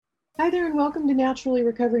Hi there, and welcome to Naturally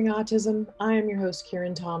Recovering Autism. I am your host,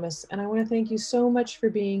 Karen Thomas, and I want to thank you so much for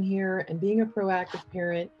being here and being a proactive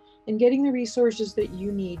parent and getting the resources that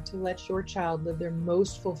you need to let your child live their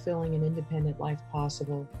most fulfilling and independent life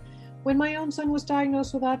possible. When my own son was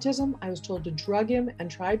diagnosed with autism, I was told to drug him and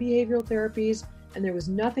try behavioral therapies, and there was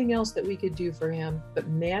nothing else that we could do for him but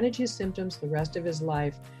manage his symptoms the rest of his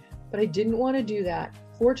life. But I didn't want to do that.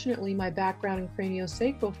 Fortunately, my background in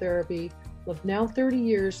craniosacral therapy of now 30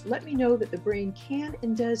 years let me know that the brain can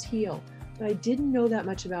and does heal, but I didn't know that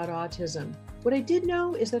much about autism. What I did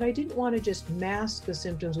know is that I didn't want to just mask the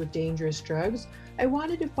symptoms with dangerous drugs. I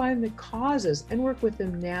wanted to find the causes and work with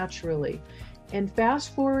them naturally. And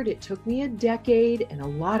fast forward, it took me a decade and a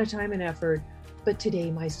lot of time and effort, but today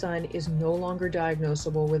my son is no longer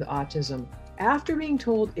diagnosable with autism after being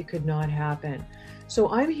told it could not happen. So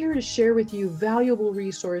I'm here to share with you valuable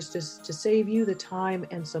resources to save you the time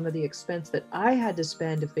and some of the expense that I had to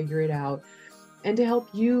spend to figure it out, and to help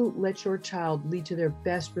you let your child lead to their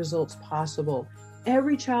best results possible.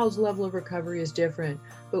 Every child's level of recovery is different,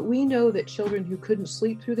 but we know that children who couldn't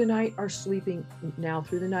sleep through the night are sleeping now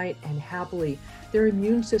through the night and happily. Their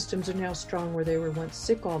immune systems are now strong where they were once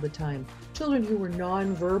sick all the time. Children who were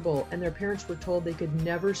nonverbal and their parents were told they could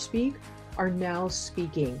never speak are now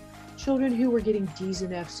speaking. Children who were getting D's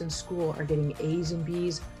and F's in school are getting A's and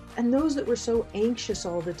B's. And those that were so anxious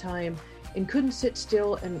all the time and couldn't sit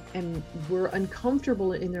still and were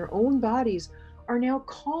uncomfortable in their own bodies are now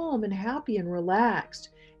calm and happy and relaxed.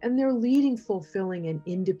 And they're leading fulfilling and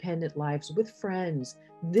independent lives with friends.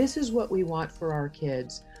 This is what we want for our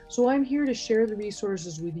kids. So I'm here to share the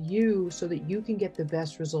resources with you so that you can get the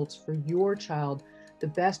best results for your child, the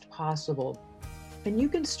best possible. And you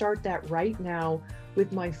can start that right now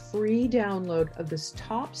with my free download of the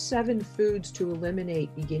top 7 foods to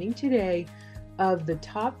eliminate beginning today, of the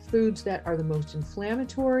top foods that are the most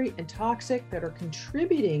inflammatory and toxic that are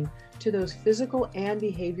contributing to those physical and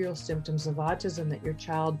behavioral symptoms of autism that your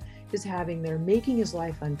child is having. They're making his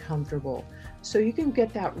life uncomfortable. So you can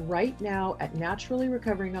get that right now at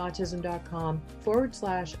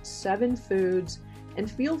naturallyrecoveringautism.com/7 foods. And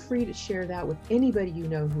feel free to share that with anybody you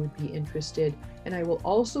know who would be interested. And I will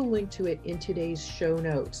also link to it in today's show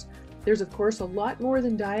notes. There's, of course, a lot more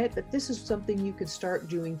than diet, but this is something you could start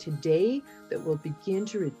doing today that will begin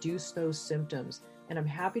to reduce those symptoms. And I'm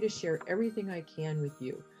happy to share everything I can with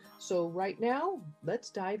you. So right now,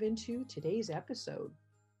 let's dive into today's episode.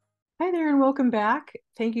 Hi there, and welcome back.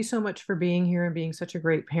 Thank you so much for being here and being such a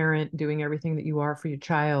great parent, doing everything that you are for your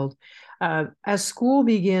child. As school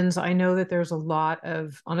begins, I know that there's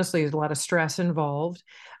honestly, a lot of stress involved.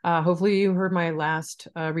 Hopefully you heard my last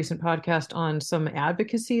recent podcast on some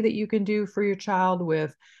advocacy that you can do for your child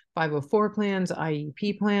with 504 plans,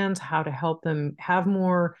 IEP plans, how to help them have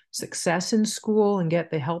more success in school and get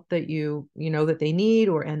the help that you know that they need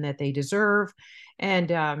and that they deserve.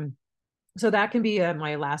 And so that can be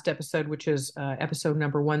my last episode, which is episode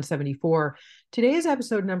number 174. Today is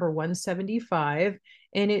episode number 175,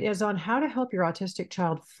 and it is on how to help your autistic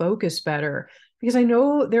child focus better. Because I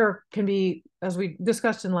know there can be, as we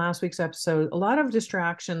discussed in last week's episode, a lot of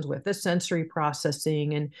distractions with the sensory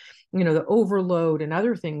processing and, the overload and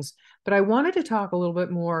other things. But I wanted to talk a little bit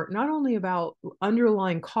more, not only about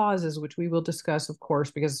underlying causes, which we will discuss, of course,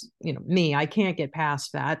 because, I can't get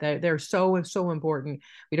past that. They're so important.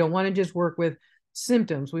 We don't want to just work with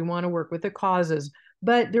symptoms. We want to work with the causes.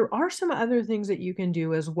 But there are some other things that you can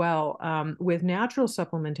do as well with natural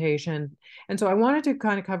supplementation. And so I wanted to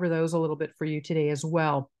kind of cover those a little bit for you today as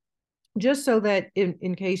well, just so that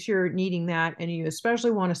in case you're needing that, and you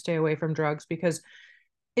especially want to stay away from drugs, because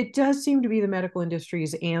it does seem to be the medical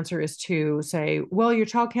industry's answer is to say, well, your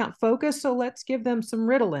child can't focus, so let's give them some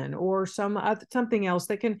Ritalin or something else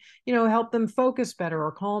that can, help them focus better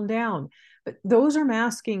or calm down. But those are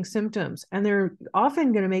masking symptoms, and they're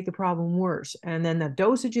often going to make the problem worse. And then the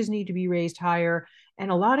dosages need to be raised higher. And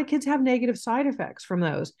a lot of kids have negative side effects from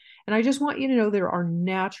those. And I just want you to know there are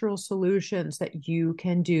natural solutions that you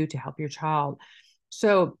can do to help your child.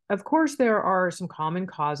 So, of course, there are some common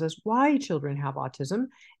causes why children have autism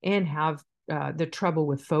and have the trouble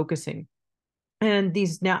with focusing. And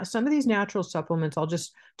some of these natural supplements, I'll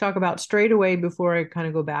just talk about straight away before I kind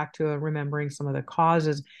of go back to remembering some of the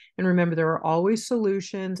causes. And remember, there are always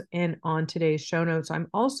solutions. And on today's show notes, I'm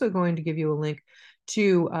also going to give you a link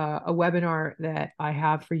to a webinar that I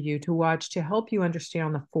have for you to watch to help you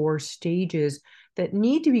understand the 4 stages that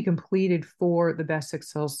need to be completed for the best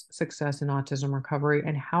success in autism recovery,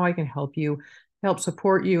 and how I can help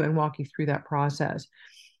support you and walk you through that process.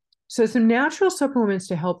 So some natural supplements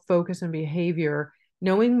to help focus and behavior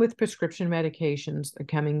knowing with prescription medications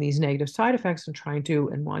coming these negative side effects and trying to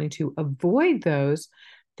and wanting to avoid those,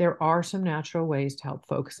 there are some natural ways to help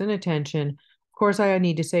focus and attention. Of course, I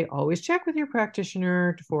need to say always check with your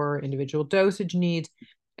practitioner for individual dosage needs.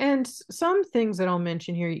 And some things that I'll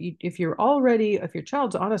mention here, if your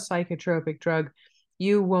child's on a psychotropic drug,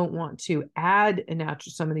 you won't want to add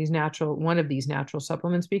one of these natural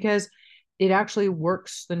supplements because it actually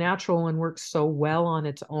works, the natural one works so well on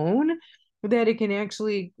its own that it can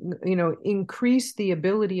actually, increase the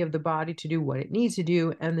ability of the body to do what it needs to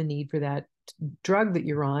do, and the need for that drug that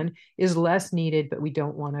you're on is less needed, but we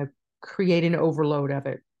don't want to create an overload of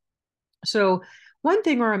it. So one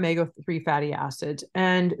thing are omega-3 fatty acids,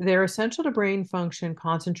 and they're essential to brain function,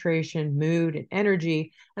 concentration, mood, and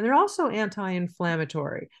energy, and they're also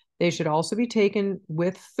anti-inflammatory. They should also be taken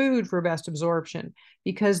with food for best absorption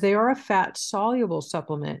because they are a fat-soluble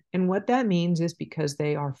supplement. And what that means is because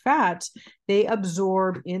they are fats, they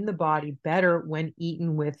absorb in the body better when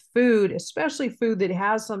eaten with food, especially food that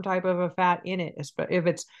has some type of a fat in it. If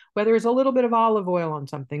it's whether it's a little bit of olive oil on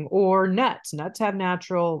something or nuts. Nuts have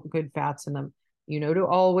natural good fats in them. To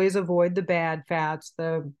always avoid the bad fats,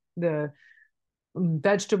 the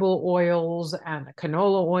vegetable oils and the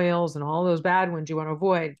canola oils and all those bad ones you want to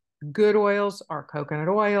avoid. Good oils are coconut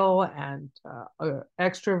oil and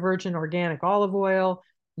extra virgin organic olive oil.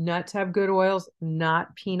 Nuts have good oils,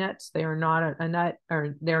 not peanuts. They are not a nut,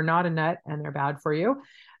 or they're not a nut, and they're bad for you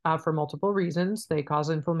for multiple reasons. They cause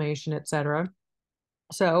inflammation, etc.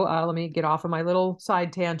 So let me get off of my little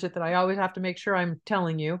side tangent that I always have to make sure I'm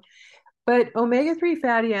telling you. But omega-3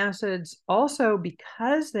 fatty acids also,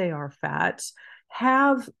 because they are fats,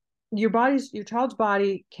 have your child's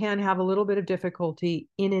body can have a little bit of difficulty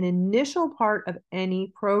in an initial part of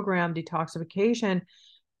any detoxification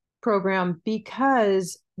program,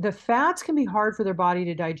 because the fats can be hard for their body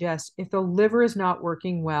to digest if the liver is not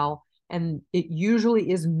working well, and it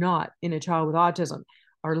usually is not in a child with autism.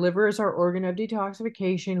 Our liver is our organ of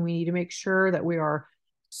detoxification. We need to make sure that we are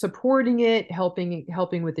supporting it,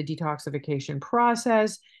 helping with the detoxification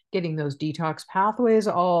process, getting those detox pathways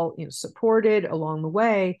all supported along the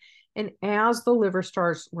way. And as the liver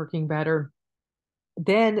starts working better,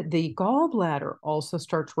 then the gallbladder also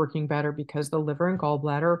starts working better because the liver and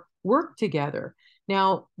gallbladder work together.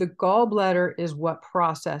 Now, the gallbladder is what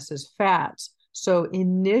processes fats. So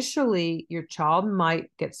initially, your child might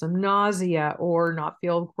get some nausea or not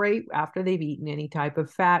feel great after they've eaten any type of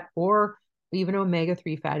fat or even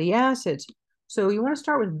omega-3 fatty acids. So you want to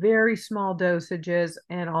start with very small dosages,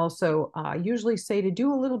 and also usually say to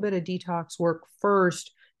do a little bit of detox work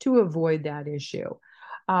first to avoid that issue.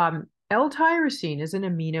 L-tyrosine is an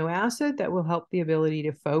amino acid that will help the ability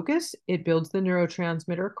to focus. It builds the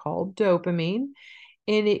neurotransmitter called dopamine,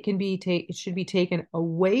 and it should be taken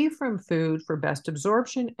away from food for best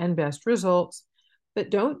absorption and best results. But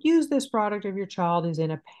don't use this product if your child is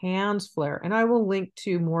in a PANS flare. And I will link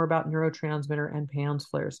to more about neurotransmitter and PANS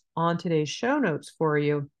flares on today's show notes for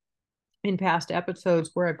you in past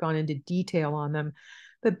episodes where I've gone into detail on them.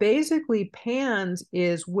 But basically, PANS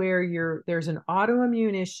is where there's an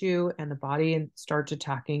autoimmune issue and the body starts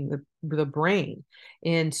attacking the brain.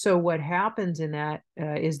 And so what happens in that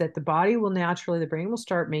is that the brain will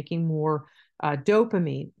start making more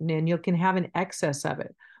dopamine, and you can have an excess of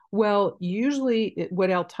it. Well, usually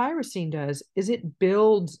what L-tyrosine does is it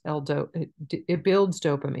builds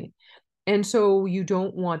dopamine. And so you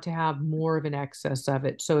don't want to have more of an excess of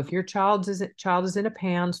it. So if your child is in a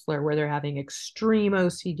PANS flare where they're having extreme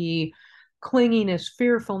OCD, clinginess,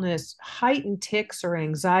 fearfulness, heightened tics or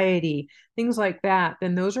anxiety, things like that,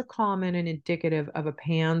 then those are common and indicative of a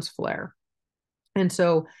PANS flare. And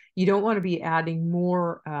so you don't want to be adding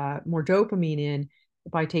more dopamine in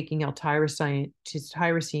by taking L-tyrosine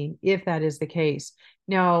if that is the case.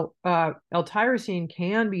 Now, L-tyrosine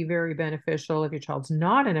can be very beneficial if your child's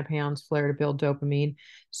not in a PANS flare to build dopamine,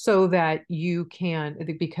 so that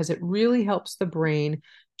because it really helps the brain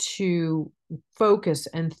to focus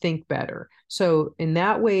and think better. So in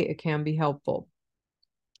that way, it can be helpful.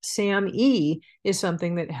 SAMe is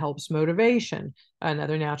something that helps motivation,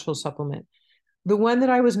 another natural supplement. The one that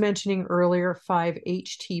I was mentioning earlier,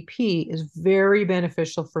 5-HTP, is very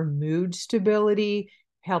beneficial for mood stability,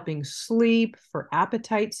 helping sleep, for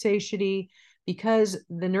appetite satiety, because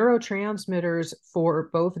the neurotransmitters for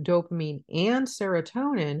both dopamine and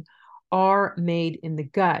serotonin are made in the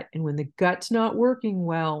gut. And when the gut's not working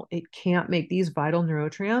well, it can't make these vital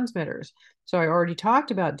neurotransmitters. So I already talked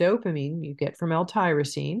about dopamine you get from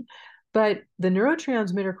L-tyrosine. But the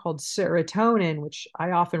neurotransmitter called serotonin, which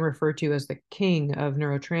I often refer to as the king of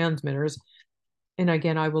neurotransmitters, and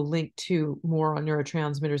again, I will link to more on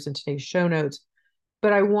neurotransmitters in today's show notes.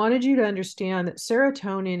 But I wanted you to understand that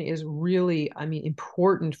serotonin is really, I mean,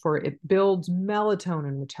 important for it builds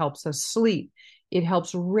melatonin, which helps us sleep. It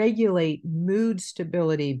helps regulate mood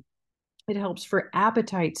stability. It helps for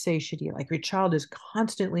appetite satiety, like your child is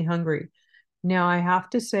constantly hungry. Now, I have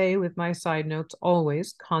to say, with my side notes,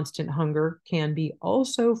 always constant hunger can be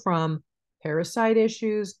also from parasite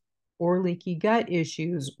issues or leaky gut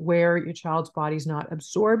issues where your child's body's not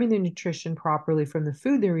absorbing the nutrition properly from the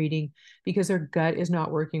food they're eating because their gut is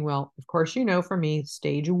not working well. Of course, you know, for me,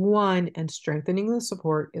 stage one and strengthening the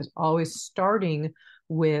support is always starting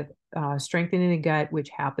with strengthening the gut, which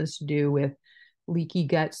happens to do with leaky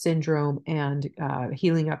gut syndrome and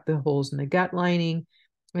healing up the holes in the gut lining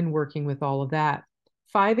and working with all of that.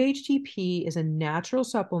 5-HTP is a natural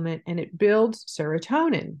supplement and it builds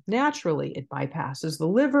serotonin naturally. It bypasses the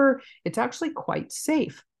liver. It's actually quite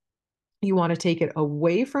safe. You want to take it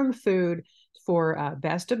away from food for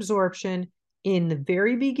best absorption. In the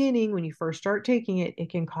very beginning, when you first start taking it,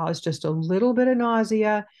 it can cause just a little bit of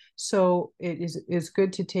nausea. So it's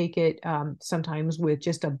good to take it sometimes with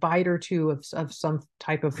just a bite or two of some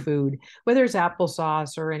type of food, whether it's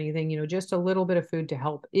applesauce or anything, you know, just a little bit of food to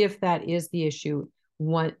help if that is the issue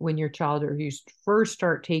when your child or you first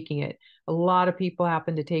start taking it. A lot of people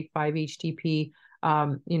happen to take 5-HTP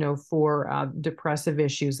you know, for depressive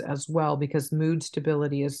issues as well, because mood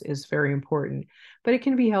stability is very important. But it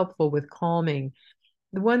can be helpful with calming.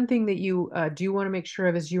 The one thing that you do want to make sure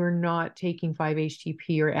of is you are not taking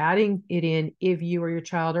 5-HTP or adding it in if you or your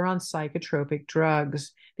child are on psychotropic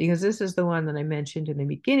drugs, because this is the one that I mentioned in the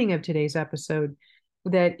beginning of today's episode,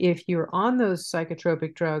 that if you're on those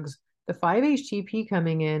psychotropic drugs, the 5-HTP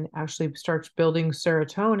coming in actually starts building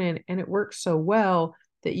serotonin, and it works so well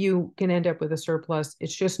that you can end up with a surplus.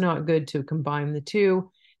 It's just not good to combine the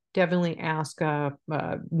two. Definitely ask a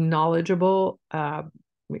knowledgeable,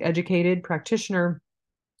 educated practitioner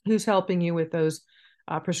who's helping you with those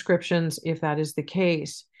prescriptions if that is the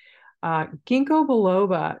case. Ginkgo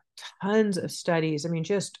biloba, tons of studies. I mean,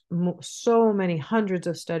 just so many hundreds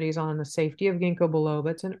of studies on the safety of ginkgo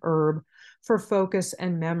biloba. It's an herb for focus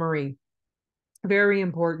and memory. Very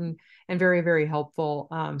important and very, very helpful.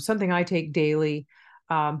 Something I take daily,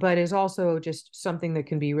 but is also just something that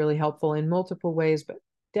can be really helpful in multiple ways, but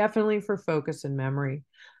definitely for focus and memory.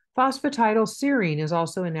 Phosphatidylserine is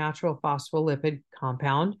also a natural phospholipid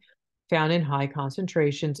compound found in high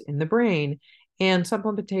concentrations in the brain. And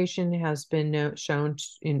supplementation has been shown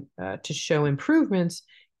to show improvements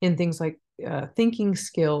in things like thinking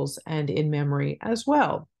skills and in memory as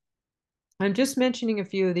well. I'm just mentioning a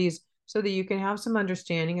few of these so that you can have some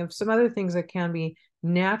understanding of some other things that can be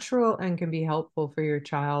natural and can be helpful for your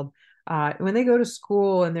child. When they go to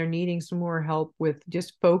school and they're needing some more help with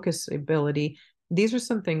just focus ability, these are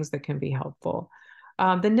some things that can be helpful.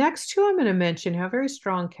 The next two I'm going to mention have very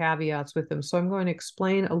strong caveats with them, so I'm going to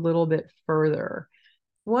explain a little bit further.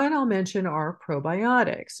 One I'll mention are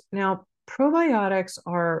probiotics. Now, probiotics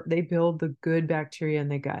they build the good bacteria in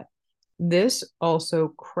the gut. This also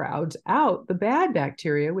crowds out the bad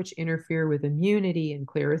bacteria, which interfere with immunity and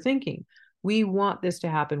clearer thinking. We want this to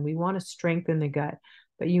happen. We want to strengthen the gut,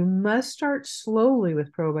 but you must start slowly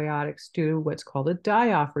with probiotics due to what's called a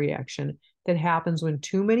die-off reaction that happens when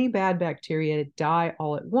too many bad bacteria die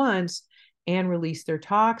all at once and release their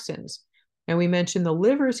toxins. And we mentioned the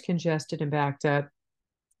liver is congested and backed up,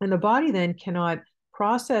 and the body then cannot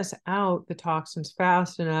process out the toxins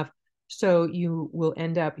fast enough. So your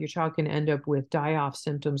child can end up with die-off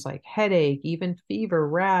symptoms like headache, even fever,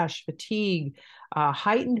 rash, fatigue,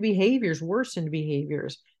 heightened behaviors, worsened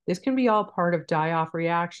behaviors. This can be all part of die-off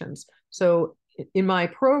reactions. So in my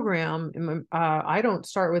program, I don't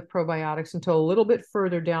start with probiotics until a little bit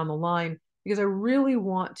further down the line because I really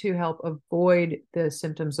want to help avoid the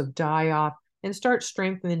symptoms of die-off and start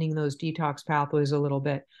strengthening those detox pathways a little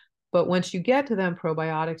bit. But once you get to them,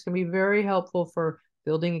 probiotics can be very helpful for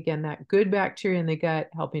building again that good bacteria in the gut,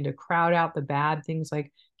 helping to crowd out the bad things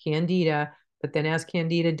like candida. But then as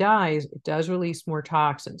candida dies, it does release more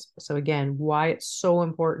toxins. So again, why it's so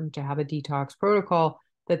important to have a detox protocol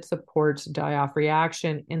that supports die-off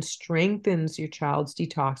reaction and strengthens your child's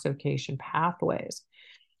detoxification pathways.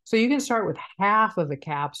 So you can start with half of a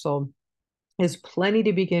capsule is plenty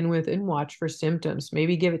to begin with and watch for symptoms.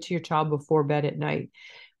 Maybe give it to your child before bed at night.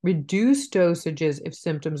 Reduce dosages if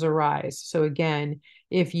symptoms arise. So again,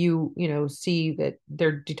 if you see that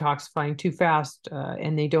they're detoxifying too fast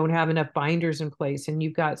and they don't have enough binders in place and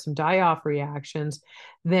you've got some die-off reactions,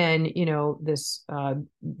 then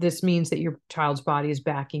this means that your child's body is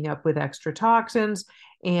backing up with extra toxins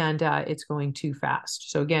and it's going too fast.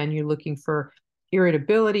 So again, you're looking for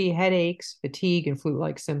irritability, headaches, fatigue, and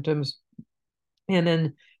flu-like symptoms. And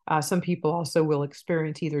then some people also will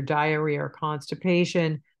experience either diarrhea or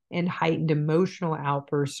constipation and heightened emotional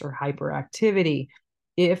outbursts or hyperactivity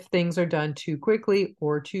if things are done too quickly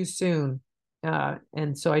or too soon.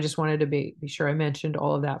 And so I just wanted to be sure I mentioned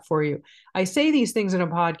all of that for you. I say these things in a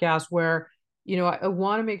podcast where, I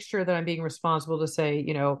want to make sure that I'm being responsible to say,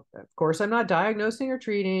 of course, I'm not diagnosing or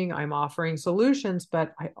treating, I'm offering solutions,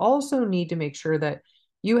 but I also need to make sure that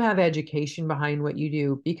you have education behind what you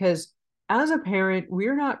do, because as a parent,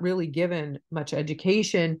 we're not really given much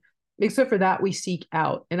education, except for that we seek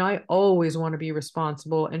out. And I always want to be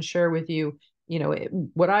responsible and share with you,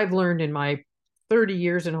 what I've learned in my 30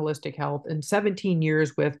 years in holistic health and 17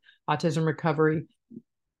 years with autism recovery,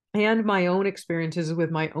 and my own experiences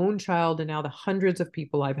with my own child, and now the hundreds of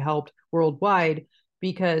people I've helped worldwide,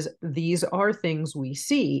 because these are things we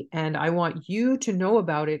see. And I want you to know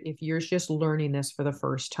about it if you're just learning this for the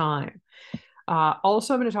first time.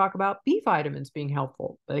 Also, I'm going to talk about B vitamins being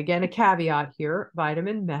helpful. But again, a caveat here: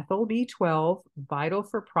 vitamin methyl B12, vital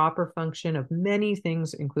for proper function of many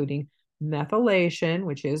things, including methylation,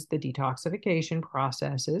 which is the detoxification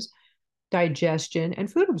processes, digestion,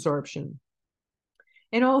 and food absorption.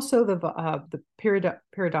 And also the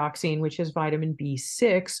pyridoxine, which is vitamin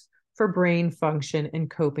B6 for brain function and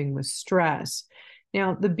coping with stress.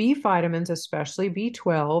 Now, the B vitamins, especially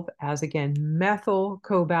B12, as again,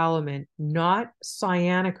 methylcobalamin, not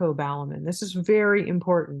cyanocobalamin. This is very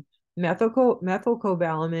important.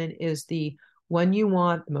 Methylcobalamin is the one you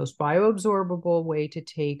want, the most bioabsorbable way to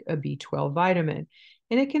take a B12 vitamin,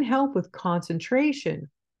 and it can help with concentration.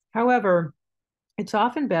 However, it's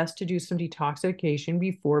often best to do some detoxification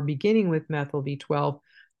before beginning with methyl B12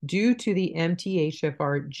 due to the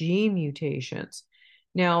MTHFR gene mutations.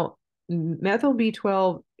 Now, methyl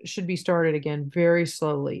B12 should be started again very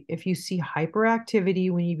slowly. If you see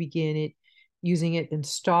hyperactivity when you begin using it, then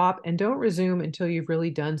stop and don't resume until you've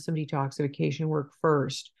really done some detoxification work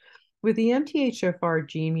first. With the MTHFR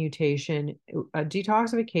gene mutation,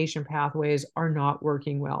 detoxification pathways are not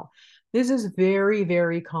working well. This is very,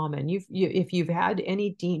 very common. If you've had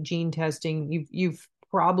any gene testing, you've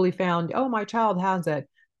probably found, oh, my child has it.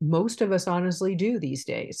 Most of us honestly do these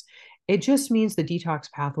days. It just means the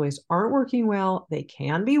detox pathways aren't working well. They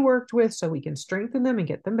can be worked with so we can strengthen them and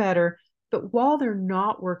get them better. But while they're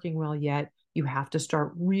not working well yet, you have to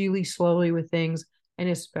start really slowly with things, and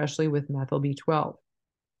especially with methyl B12.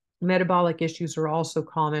 Metabolic issues are also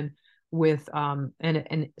common with,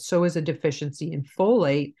 and so is a deficiency in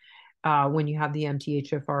folate when you have the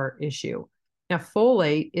MTHFR issue. Now,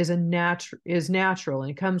 folate is natural,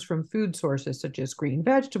 and it comes from food sources such as green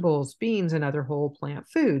vegetables, beans, and other whole plant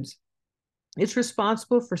foods. It's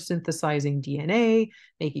responsible for synthesizing DNA,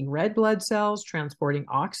 making red blood cells, transporting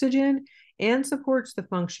oxygen, and supports the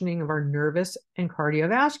functioning of our nervous and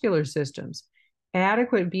cardiovascular systems.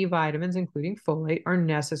 Adequate B vitamins, including folate, are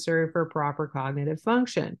necessary for proper cognitive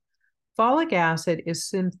function. Folic acid is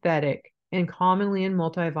synthetic and commonly in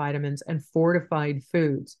multivitamins and fortified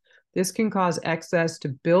foods. This can cause excess to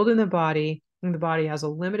build in the body, and the body has a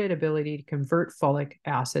limited ability to convert folic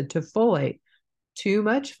acid to folate. Too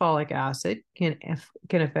much folic acid can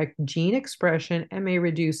affect gene expression and may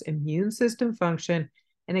reduce immune system function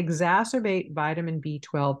and exacerbate vitamin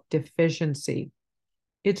B12 deficiency.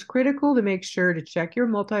 It's critical to make sure to check your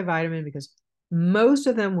multivitamin because most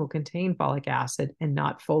of them will contain folic acid and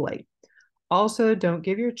not folate. Also, don't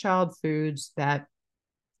give your child foods that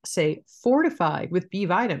say fortified with B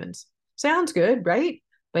vitamins. Sounds good, right?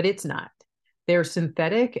 But it's not. They're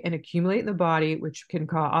synthetic and accumulate in the body, which can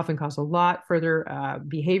often cause a lot further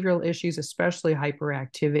behavioral issues, especially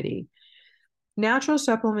hyperactivity. Natural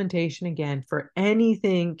supplementation, again, for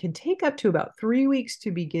anything can take up to about 3 weeks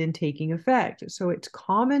to begin taking effect. So it's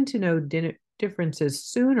common to know differences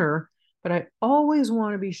sooner, but I always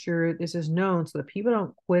want to be sure this is known so that people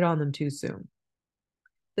don't quit on them too soon.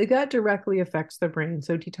 The gut directly affects the brain,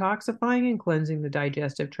 so detoxifying and cleansing the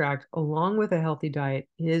digestive tract along with a healthy diet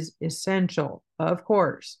is essential, of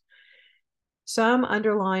course. Some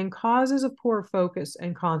underlying causes of poor focus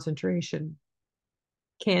and concentration.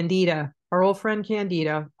 Candida, our old friend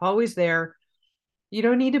Candida, always there. You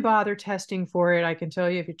don't need to bother testing for it. I can tell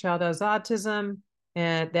you if your child has autism,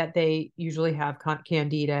 and that they usually have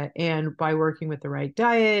candida. And by working with the right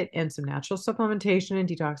diet and some natural supplementation and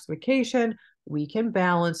detoxification, we can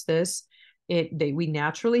balance this. We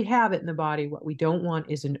naturally have it in the body. What we don't want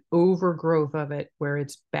is an overgrowth of it where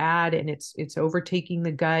it's bad and it's overtaking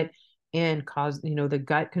the gut and the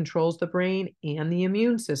gut controls the brain and the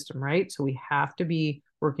immune system, right? So we have to be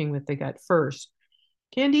working with the gut first.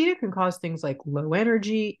 Candida can cause things like low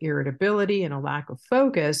energy, irritability, and a lack of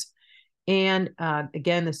focus. And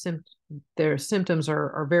again, their symptoms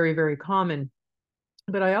are very, very common.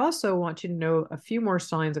 But I also want you to know a few more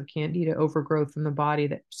signs of candida overgrowth in the body,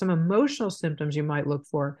 that some emotional symptoms you might look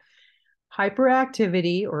for.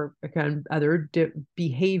 Hyperactivity, or again, other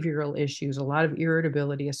behavioral issues, a lot of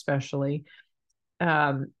irritability, especially.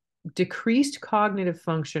 Um, Decreased cognitive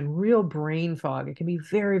function, real brain fog. It can be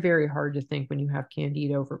very, very hard to think when you have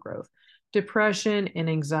candida overgrowth. Depression and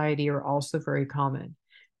anxiety are also very common.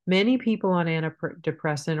 Many people on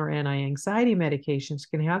antidepressant or anti-anxiety medications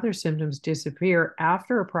can have their symptoms disappear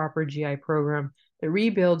after a proper GI program that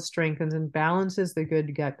rebuilds, strengthens, and balances the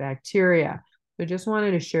good gut bacteria. So just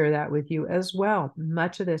wanted to share that with you as well.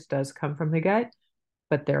 Much of this does come from the gut,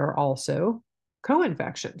 but there are also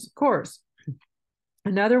co-infections, of course.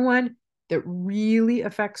 Another one that really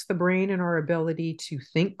affects the brain and our ability to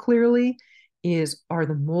think clearly are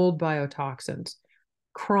the mold biotoxins.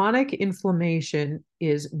 Chronic inflammation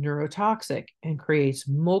is neurotoxic and creates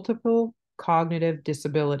multiple cognitive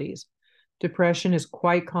disabilities. Depression is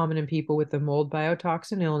quite common in people with the mold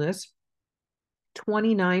biotoxin illness.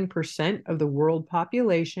 29% of the world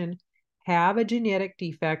population have a genetic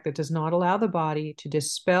defect that does not allow the body to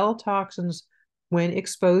dispel toxins when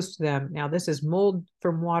exposed to them. Now, this is mold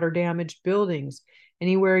from water damaged buildings.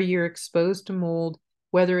 Anywhere you're exposed to mold,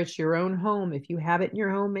 whether it's your own home, if you have it in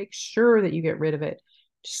your home, make sure that you get rid of it.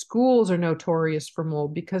 Schools are notorious for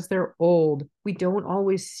mold because they're old. We don't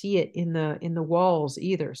always see it in the walls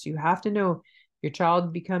either. So you have to know, your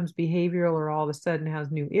child becomes behavioral or all of a sudden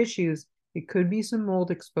has new issues, it could be some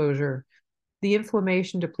mold exposure. The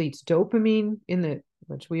inflammation depletes dopamine,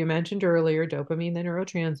 which we mentioned earlier, dopamine, the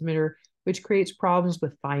neurotransmitter, which creates problems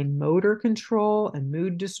with fine motor control and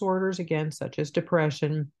mood disorders, again, such as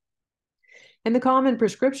depression. And the common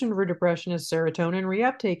prescription for depression is serotonin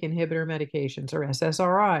reuptake inhibitor medications, or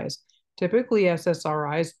SSRIs. Typically,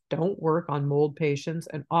 SSRIs don't work on mold patients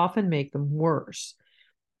and often make them worse.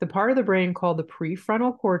 The part of the brain called the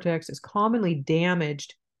prefrontal cortex is commonly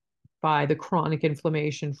damaged by the chronic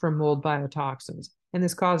inflammation from mold biotoxins. And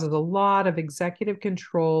this causes a lot of executive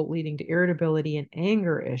control, leading to irritability and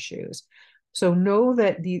anger issues. So know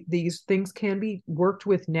that these things can be worked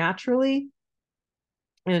with naturally,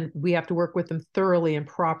 and we have to work with them thoroughly and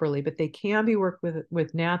properly, but they can be worked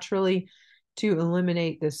with naturally to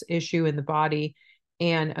eliminate this issue in the body.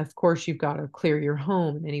 And of course, you've got to clear your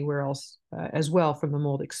home and anywhere else as well from the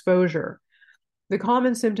mold exposure. The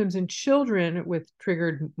common symptoms in children with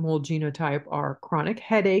triggered mold genotype are chronic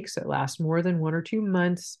headaches that last more than 1 or 2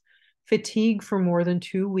 months, fatigue for more than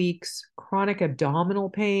 2 weeks, chronic abdominal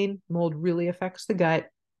pain. Mold really affects the gut.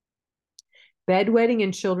 Bedwetting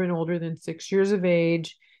in children older than 6 years of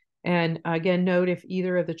age. And again, note if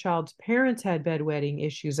either of the child's parents had bedwetting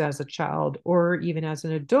issues as a child or even as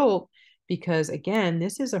an adult, because again,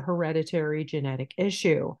 this is a hereditary genetic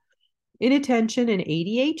issue. Inattention and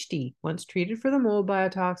ADHD. Once treated for the mold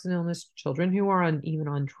biotoxin illness, children who are even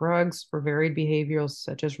on drugs for varied behaviors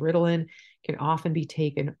such as Ritalin can often be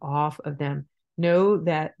taken off of them. Know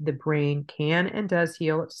that the brain can and does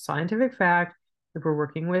heal. It's a scientific fact. If we're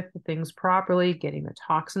working with things properly, getting the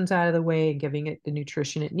toxins out of the way and giving it the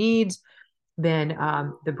nutrition it needs, then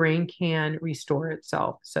the brain can restore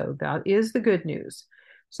itself. So that is the good news.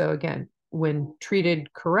 So again, when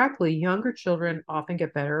treated correctly, younger children often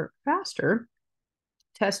get better faster.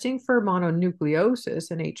 Testing for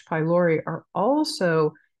mononucleosis and H. pylori are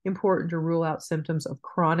also important to rule out symptoms of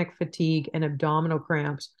chronic fatigue and abdominal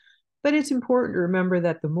cramps. But it's important to remember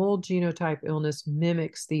that the mold genotype illness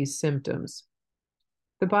mimics these symptoms.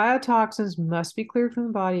 The biotoxins must be cleared from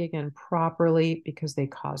the body again properly because they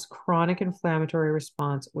cause chronic inflammatory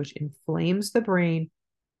response, which inflames the brain,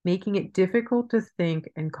 making it difficult to think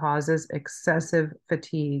and causes excessive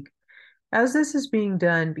fatigue. As this is being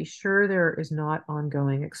done, be sure there is not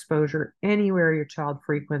ongoing exposure anywhere your child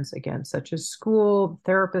frequents, again, such as school,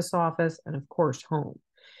 therapist's office, and of course, home.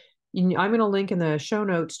 I'm going to link in the show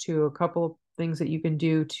notes to a couple of things that you can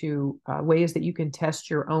do to ways that you can test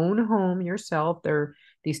your own home yourself. There are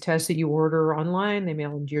these tests that you order online, they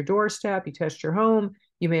mail them to your doorstep, you test your home,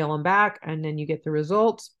 you mail them back, and then you get the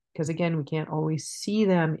results. Because again, we can't always see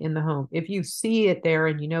them in the home. If you see it there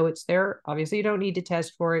and you know it's there, obviously you don't need to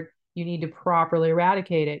test for it. You need to properly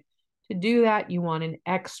eradicate it. To do that, you want an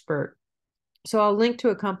expert. So I'll link to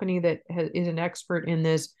a company that is an expert in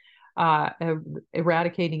this,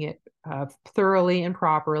 eradicating it thoroughly and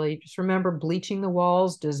properly. Just remember, bleaching the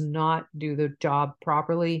walls does not do the job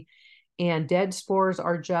properly. And dead spores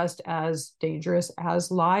are just as dangerous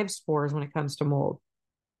as live spores when it comes to mold.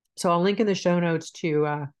 So I'll link in the show notes to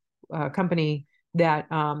a company that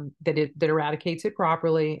eradicates it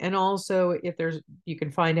properly. And also, if there's, you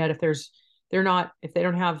can find out if if they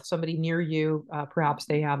don't have somebody near you, perhaps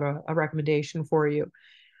they have a recommendation for you.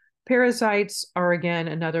 Parasites are, again,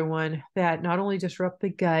 another one that not only disrupt the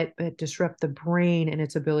gut, but disrupt the brain and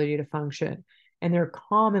its ability to function. And they're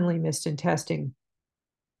commonly missed in testing.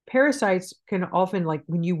 Parasites can often, like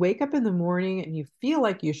when you wake up in the morning and you feel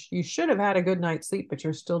like you should have had a good night's sleep, but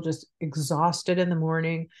you're still just exhausted in the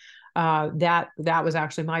morning. That was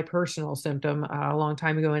actually my personal symptom a long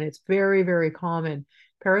time ago, and it's very, very common.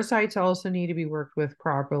 Parasites also need to be worked with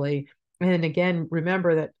properly. And again,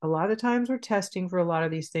 remember that a lot of the times we're testing for a lot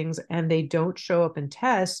of these things and they don't show up in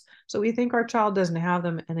tests. So we think our child doesn't have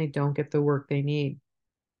them and they don't get the work they need.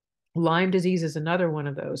 Lyme disease is another one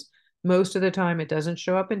of those. Most of the time, it doesn't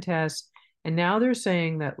show up in tests. And now they're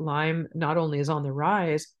saying that Lyme not only is on the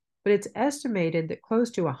rise, but it's estimated that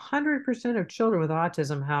close to 100% of children with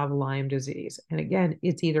autism have Lyme disease. And again,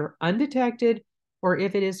 it's either undetected or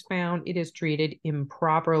if it is found, it is treated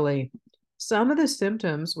improperly. Some of the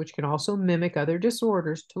symptoms, which can also mimic other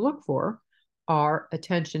disorders to look for, are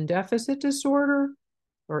attention deficit disorder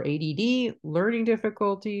or ADD, learning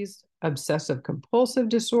difficulties, obsessive compulsive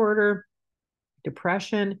disorder,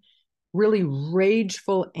 depression, really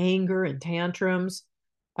rageful anger and tantrums,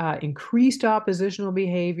 increased oppositional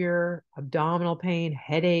behavior, abdominal pain,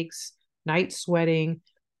 headaches, night sweating,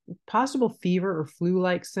 possible fever or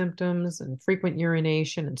flu-like symptoms, and frequent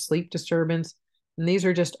urination and sleep disturbance. And these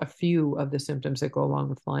are just a few of the symptoms that go along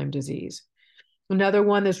with Lyme disease. Another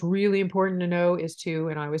one that's really important to know is to,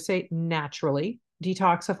 and I would say naturally,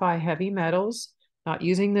 detoxify heavy metals, not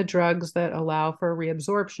using the drugs that allow for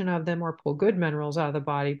reabsorption of them or pull good minerals out of the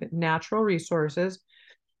body, but natural resources.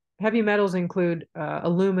 Heavy metals include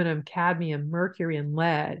aluminum, cadmium, mercury, and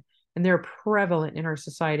lead, and they're prevalent in our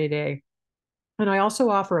society today. And I also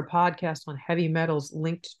offer a podcast on heavy metals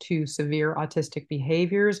linked to severe autistic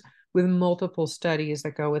behaviors with multiple studies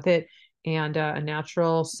that go with it, and a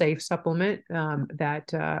natural, safe supplement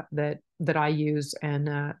that I use,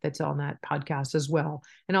 and that's on that podcast as well.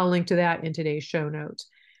 And I'll link to that in today's show notes.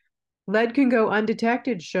 Lead can go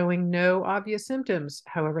undetected, showing no obvious symptoms.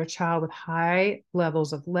 However, a child with high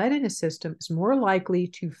levels of lead in his system is more likely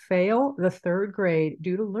to fail the third grade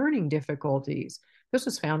due to learning difficulties. This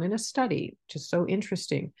was found in a study, which is so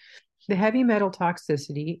interesting. The heavy metal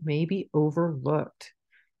toxicity may be overlooked.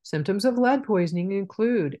 Symptoms of lead poisoning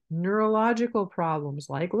include neurological problems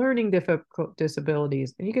like learning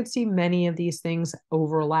disabilities. And you can see many of these things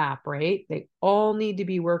overlap, right? They all need to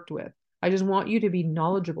be worked with. I just want you to be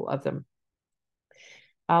knowledgeable of them.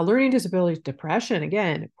 Learning disabilities, depression,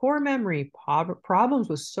 again, poor memory, problems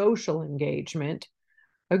with social engagement,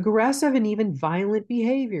 aggressive and even violent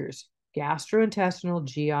behaviors, gastrointestinal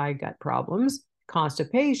GI gut problems,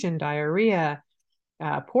 constipation, diarrhea,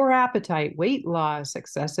 poor appetite, weight loss,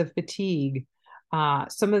 excessive fatigue.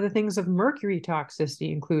 Some of the things of mercury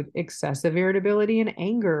toxicity include excessive irritability and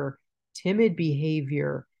anger, timid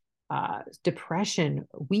behavior, depression,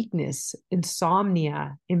 weakness,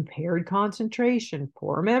 insomnia, impaired concentration,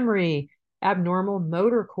 poor memory, abnormal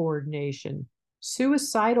motor coordination,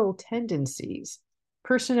 suicidal tendencies,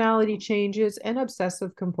 personality changes, and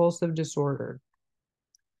obsessive compulsive disorder.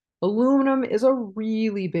 Aluminum is a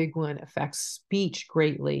really big one, affects speech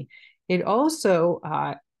greatly. It also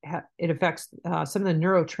it affects some of the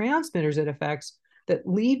neurotransmitters it affects that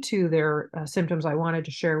lead to their symptoms I wanted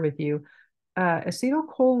to share with you.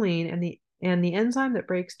 Acetylcholine and the enzyme that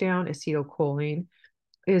breaks down acetylcholine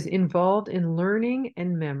is involved in learning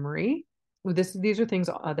and memory. These are things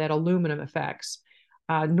that aluminum affects.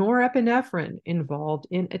 Norepinephrine involved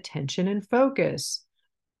in attention and focus.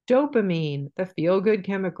 Dopamine, the feel-good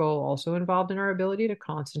chemical, also involved in our ability to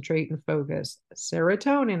concentrate and focus.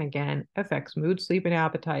 Serotonin, again, affects mood, sleep, and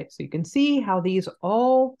appetite. So you can see how these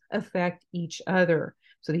all affect each other.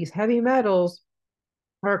 So these heavy metals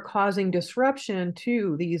are causing disruption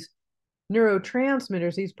to these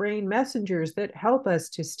neurotransmitters, these brain messengers that help us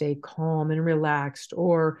to stay calm and relaxed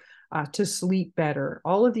or to sleep better.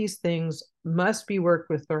 All of these things must be worked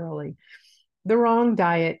with thoroughly. The wrong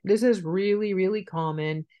diet. This is really, really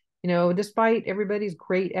common. You know, despite everybody's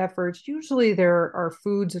great efforts, usually there are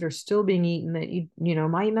foods that are still being eaten that you know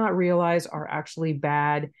might not realize are actually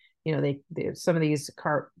bad. You know, some of these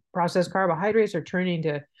processed carbohydrates are turning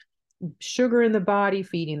to sugar in the body,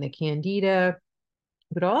 feeding the candida.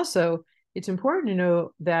 But also, it's important to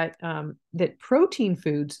know that that protein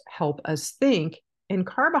foods help us think, and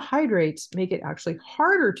carbohydrates make it actually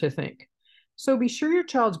harder to think. So be sure your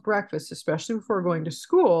child's breakfast, especially before going to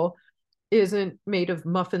school, isn't made of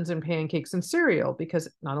muffins and pancakes and cereal, because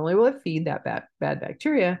not only will it feed that bad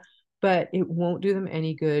bacteria, but it won't do them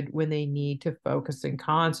any good when they need to focus and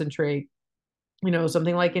concentrate.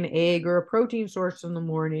 Something like an egg or a protein source in the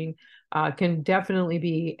morning can definitely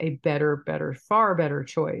be a far better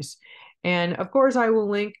choice. And of course, I will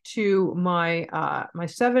link to my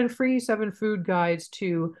seven food guides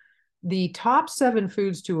to the top 7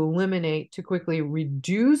 foods to eliminate to quickly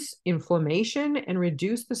reduce inflammation and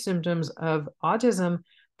reduce the symptoms of autism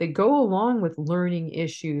that go along with learning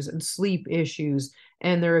issues and sleep issues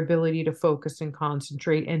and their ability to focus and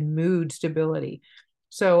concentrate and mood stability.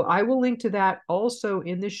 So I will link to that also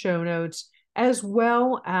in the show notes, as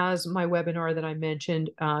well as my webinar that I mentioned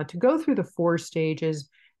to go through the 4 stages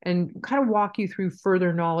and kind of walk you through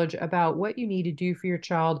further knowledge about what you need to do for your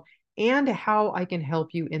child and how I can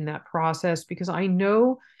help you in that process. Because I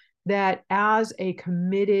know that as a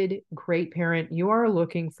committed, great parent, you are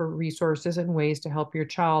looking for resources and ways to help your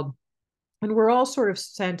child. And we're all sort of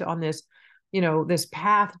sent on this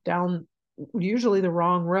path down usually the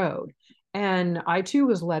wrong road. And I too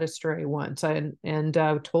was led astray once and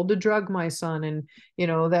told to drug my son, and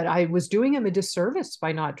that I was doing him a disservice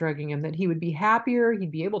by not drugging him, that he would be happier,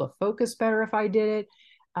 he'd be able to focus better if I did it.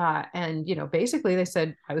 And basically they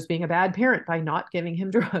said I was being a bad parent by not giving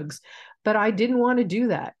him drugs. But I didn't want to do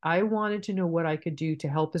that. I wanted to know what I could do to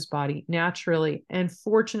help his body naturally. And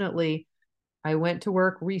fortunately, I went to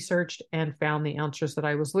work, researched, and found the answers that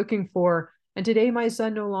I was looking for. And today, my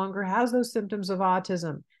son no longer has those symptoms of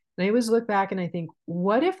autism. And I always look back and I think,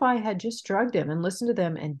 what if I had just drugged him and listened to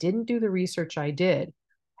them and didn't do the research I did?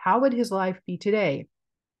 How would his life be today?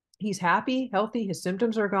 He's happy, healthy, his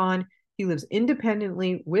symptoms are gone. He lives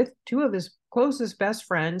independently with 2 of his closest best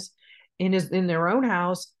friends in their own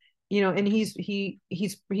house. And he's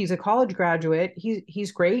a college graduate.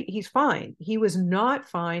 He's great. He's fine. He was not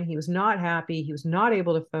fine. He was not happy. He was not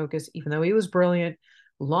able to focus, even though he was brilliant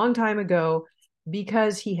a long time ago,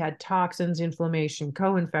 because he had toxins, inflammation,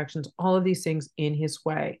 co-infections, all of these things in his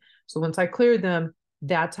way. So once I cleared them,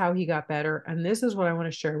 that's how he got better. And this is what I want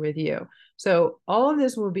to share with you. So all of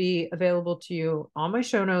this will be available to you on my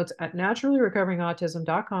show notes at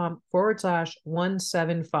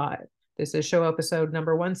naturallyrecoveringautism.com/175. This is show episode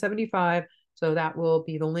number 175. So that will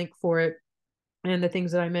be the link for it. And the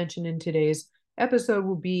things that I mentioned in today's episode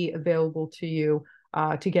will be available to you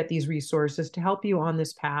to get these resources to help you on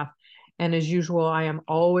this path. And as usual, I am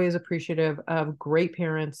always appreciative of great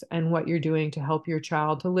parents and what you're doing to help your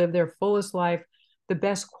child to live their fullest life, the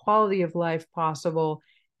best quality of life possible,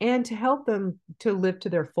 and to help them to live to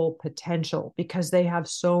their full potential, because they have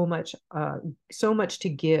so much to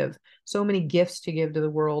give, so many gifts to give to the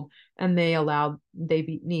world, and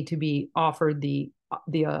need to be offered the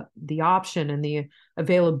option and the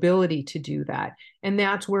availability to do that. And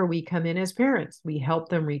that's where we come in as parents. We help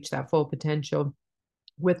them reach that full potential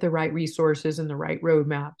with the right resources and the right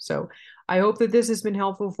roadmap. So I hope that this has been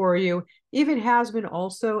helpful for you. If it has been,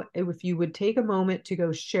 also, if you would take a moment to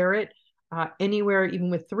go share it anywhere,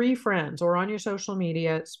 even with 3 friends or on your social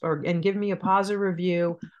media, and give me a positive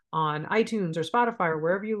review on iTunes or Spotify or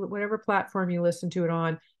whatever platform you listen to it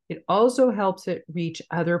on. It also helps it reach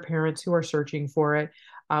other parents who are searching for it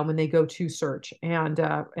when they go to search, and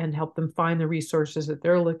help them find the resources that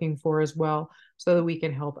they're looking for as well, so that we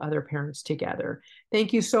can help other parents together.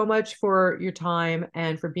 Thank you so much for your time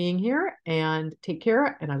and for being here, and take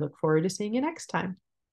care. And I look forward to seeing you next time.